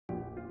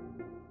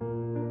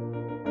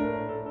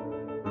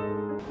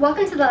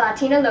Welcome to the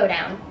Latina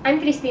Lowdown. I'm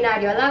Cristina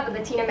Ariola with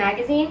Latina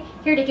Magazine,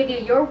 here to give you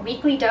your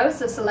weekly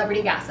dose of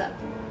celebrity gossip.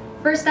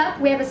 First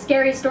up, we have a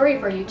scary story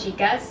for you,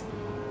 chicas.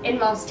 It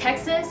involves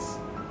Texas,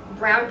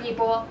 brown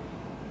people,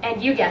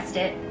 and you guessed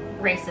it,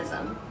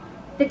 racism.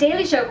 The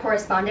Daily Show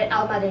correspondent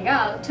Al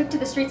Madrigal took to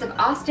the streets of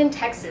Austin,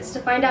 Texas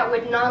to find out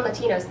what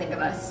non-Latinos think of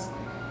us.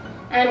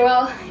 And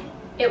well,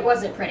 it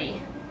wasn't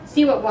pretty.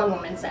 See what one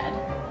woman said.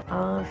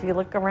 If you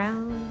look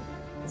around,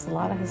 there's a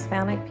lot of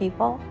Hispanic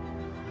people.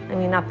 I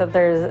mean, not that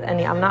there's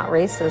any, I'm not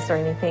racist or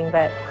anything,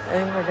 but I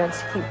think we're going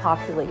to keep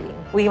populating.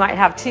 We might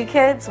have 2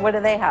 kids. What do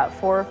they have,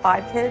 4 or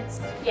 5 kids?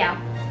 Yeah.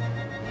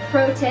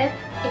 Pro tip,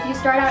 if you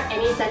start out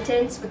any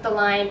sentence with the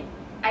line,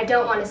 "I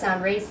don't want to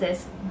sound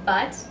racist,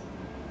 but,"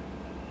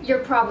 you're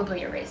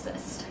probably a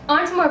racist.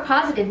 On to more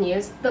positive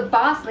news, the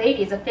boss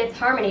ladies of Fifth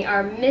Harmony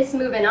are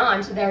moving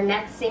on to their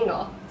next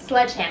single,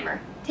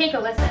 Sledgehammer. Take a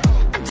listen.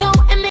 I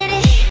don't admit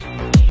it,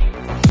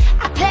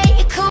 I play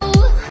it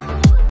cool,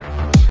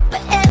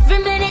 but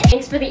every minute.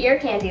 Thanks for the ear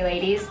candy,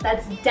 ladies.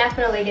 That's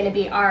definitely going to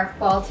be our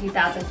fall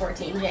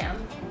 2014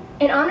 jam.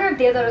 In honor of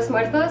Dia de los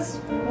Muertos,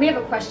 we have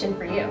a question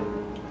for you.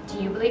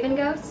 Do you believe in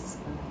ghosts?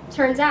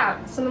 Turns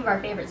out, some of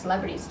our favorite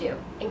celebrities do,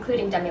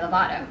 including Demi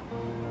Lovato.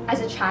 As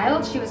a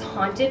child, she was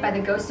haunted by the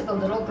ghost of a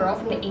little girl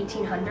from the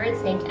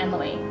 1800s named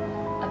Emily.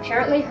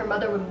 Apparently, her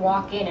mother would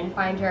walk in and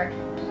find her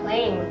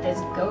playing with this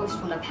ghost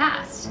from the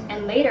past,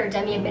 and later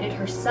Demi admitted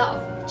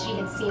herself that she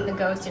had seen the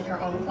ghost in her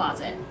own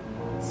closet.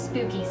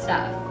 Spooky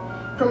stuff.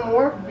 For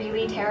more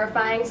really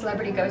terrifying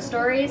celebrity ghost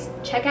stories,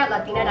 check out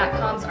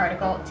Latina.com's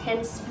article,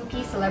 10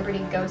 Spooky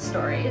Celebrity Ghost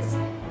Stories.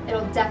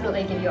 It'll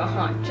definitely give you a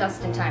haunt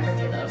just in time for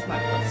Dia de los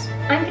Muertos.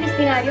 I'm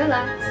Cristina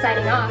Ariola,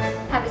 signing off.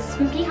 Have a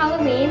spooky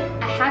Halloween,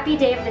 a happy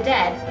Day of the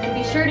Dead, and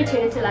be sure to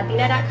tune into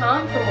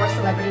Latina.com for more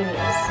celebrity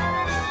news.